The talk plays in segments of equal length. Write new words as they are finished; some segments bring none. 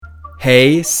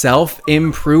Hey,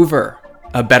 self-improver.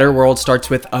 A better world starts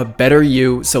with a better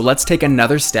you, so let's take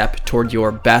another step toward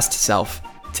your best self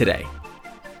today.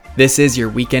 This is your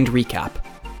weekend recap.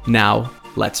 Now,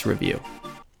 let's review.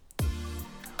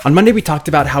 On Monday, we talked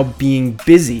about how being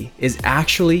busy is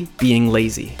actually being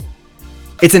lazy.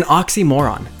 It's an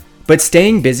oxymoron, but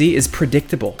staying busy is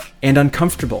predictable and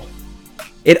uncomfortable.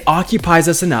 It occupies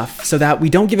us enough so that we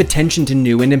don't give attention to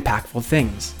new and impactful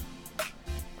things.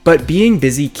 But being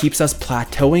busy keeps us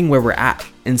plateauing where we're at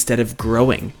instead of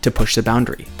growing to push the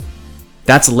boundary.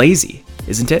 That's lazy,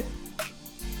 isn't it?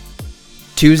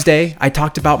 Tuesday, I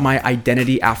talked about my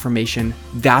identity affirmation,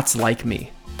 "That's like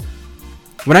me."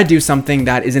 When I do something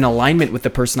that is in alignment with the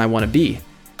person I want to be,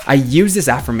 I use this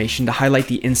affirmation to highlight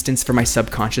the instance for my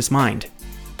subconscious mind.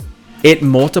 It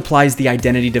multiplies the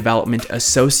identity development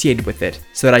associated with it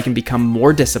so that I can become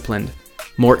more disciplined,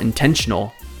 more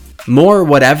intentional, more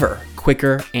whatever,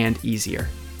 quicker and easier.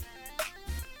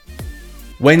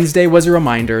 Wednesday was a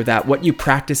reminder that what you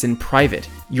practice in private,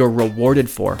 you're rewarded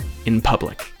for in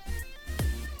public.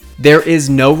 There is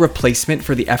no replacement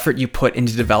for the effort you put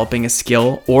into developing a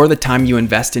skill or the time you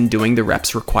invest in doing the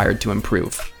reps required to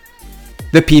improve.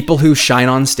 The people who shine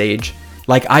on stage,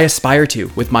 like I aspire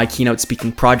to with my keynote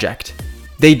speaking project,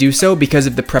 they do so because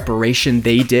of the preparation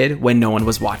they did when no one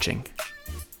was watching.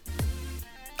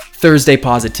 Thursday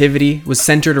positivity was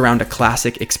centered around a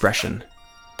classic expression.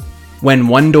 When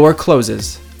one door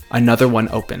closes, another one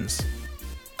opens.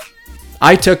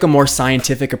 I took a more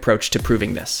scientific approach to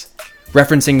proving this,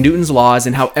 referencing Newton's laws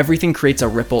and how everything creates a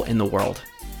ripple in the world.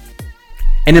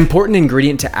 An important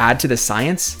ingredient to add to the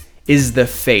science is the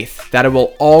faith that it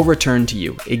will all return to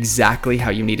you exactly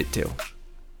how you need it to.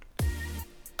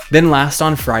 Then last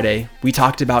on Friday, we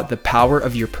talked about the power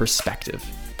of your perspective.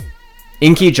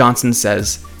 Inky Johnson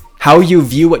says, "How you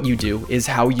view what you do is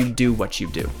how you do what you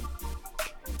do."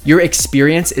 Your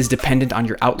experience is dependent on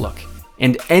your outlook,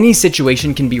 and any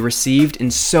situation can be received in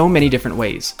so many different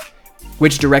ways,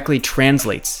 which directly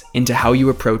translates into how you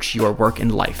approach your work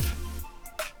and life.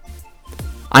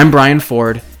 I'm Brian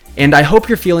Ford, and I hope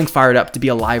you're feeling fired up to be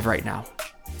alive right now.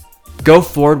 Go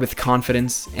forward with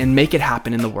confidence and make it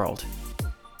happen in the world.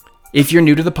 If you're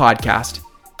new to the podcast,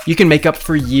 you can make up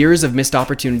for years of missed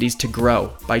opportunities to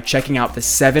grow by checking out the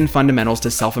 7 fundamentals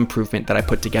to self-improvement that I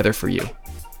put together for you.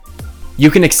 You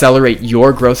can accelerate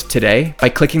your growth today by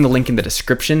clicking the link in the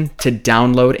description to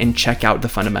download and check out the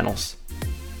fundamentals.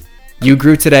 You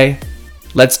grew today.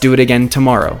 Let's do it again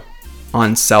tomorrow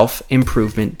on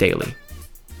Self-Improvement Daily.